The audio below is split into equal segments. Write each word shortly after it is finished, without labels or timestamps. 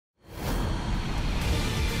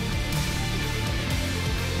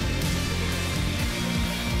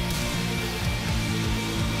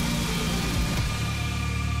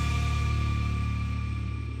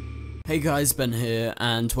Hey guys, Ben here,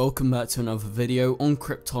 and welcome back to another video on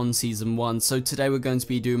Krypton Season 1. So today we're going to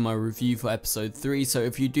be doing my review for Episode 3, so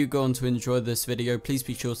if you do go on to enjoy this video, please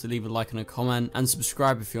be sure to leave a like and a comment, and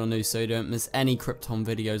subscribe if you're new so you don't miss any Krypton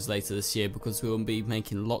videos later this year, because we will be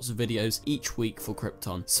making lots of videos each week for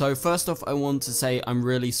Krypton. So first off, I want to say I'm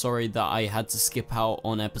really sorry that I had to skip out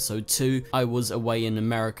on Episode 2. I was away in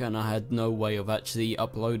America and I had no way of actually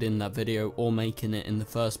uploading that video or making it in the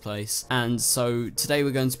first place. And so today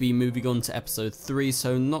we're going to be moving on to Episode 3,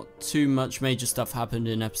 so not too much major stuff happened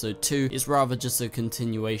in Episode 2, it's rather just a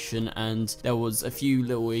continuation, and there was a few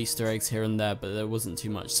little Easter eggs here and there, but there wasn't too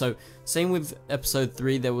much. So same with Episode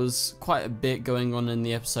 3, there was quite a bit going on in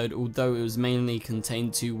the episode, although it was mainly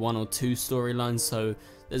contained to one or two storylines, so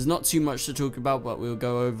there's not too much to talk about, but we'll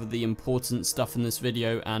go over the important stuff in this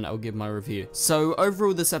video and I'll give my review. So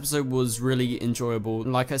overall, this episode was really enjoyable.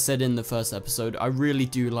 Like I said in the first episode, I really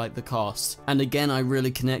do like the cast. And again, I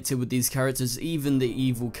really connected with these characters, even the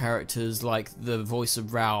evil characters like the voice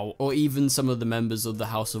of Rao, or even some of the members of the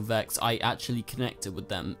House of Vex. I actually connected with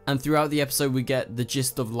them. And throughout the episode, we get the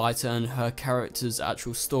gist of Lyta and her character's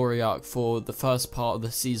actual story arc for the first part of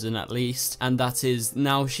the season at least. And that is,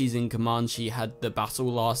 now she's in command, she had the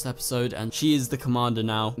battle last episode and she is the commander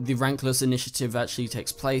now. The Rankless initiative actually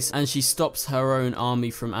takes place and she stops her own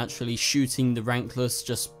army from actually shooting the Rankless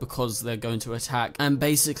just because they're going to attack, and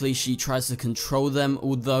basically she tries to control them,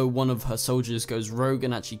 although one of her soldiers goes rogue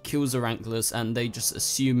and actually kills the Rankless, and they just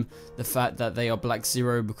assume the fact that they are Black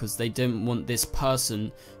Zero because they didn't want this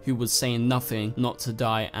person who was saying nothing not to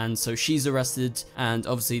die. And so she's arrested, and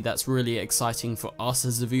obviously that's really exciting for us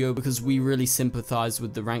as a viewer because we really sympathize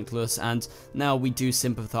with the Rankless, and now we do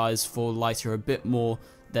sympathize for Lyta a bit more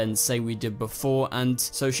than say we did before. And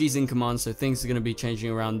so she's in command, so things are going to be changing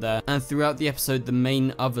around there. And throughout the episode, the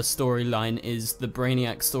main other storyline is the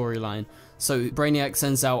Brainiac storyline. So Brainiac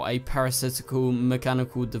sends out a parasitical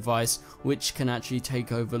mechanical device which can actually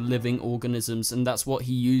take over living organisms, and that's what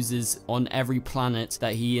he uses on every planet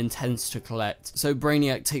that he intends to collect. So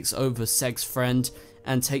Brainiac takes over Seg's friend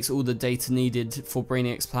and takes all the data needed for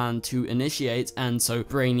Brainiac's plan to initiate, and so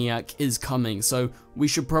Brainiac is coming. So we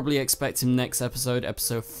should probably expect him next episode,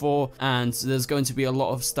 episode 4, and there's going to be a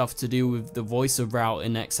lot of stuff to do with the voice of Rao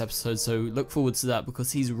in next episode, so look forward to that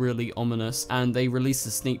because he's really ominous. And they released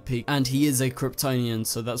a sneak peek, and he is a Kryptonian,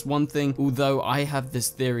 so that's one thing, although I have this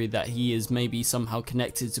theory that he is maybe somehow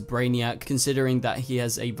connected to Brainiac, considering that he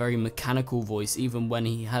has a very mechanical voice even when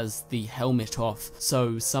he has the helmet off.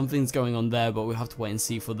 So something's going on there, but we'll have to wait and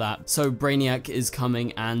see for that. So Brainiac is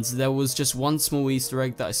coming, and there was just one small Easter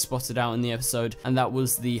egg that I spotted out in the episode, and that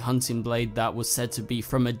was the hunting blade that was said to be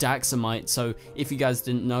from a Daxamite. So if you guys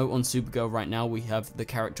didn't know, on Supergirl right now we have the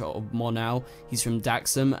character of Monal. He's from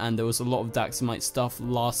Daxam, and there was a lot of Daxamite stuff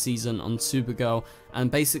last season on Supergirl. And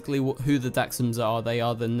basically who the Daxams are, they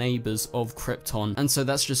are the neighbors of Krypton. And so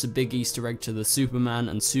that's just a big Easter egg to the Superman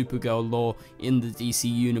and Supergirl lore in the DC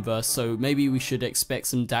universe. So maybe we should expect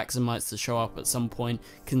some Daxamites to show up at some point,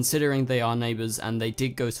 considering they are neighbors and they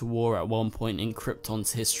did go to war at one point in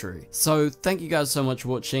Krypton's history. So thank you guys so much for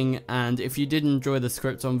watching, and if you did enjoy this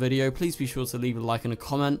Krypton video, please be sure to leave a like and a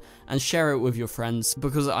comment and share it with your friends,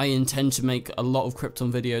 because I intend to make a lot of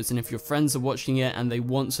Krypton videos, and if your friends are watching it and they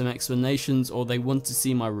want some explanations or they want to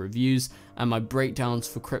see my reviews and my breakdowns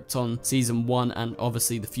for Krypton Season 1 and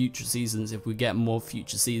obviously the future seasons if we get more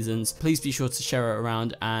future seasons, please be sure to share it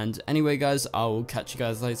around. And anyway guys, I will catch you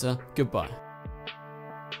guys later. Goodbye.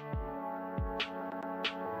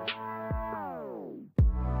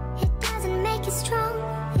 It doesn't make us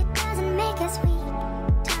strong, it doesn't make us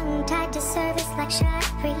weak. Tongue tied to service like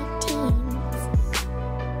Syfy.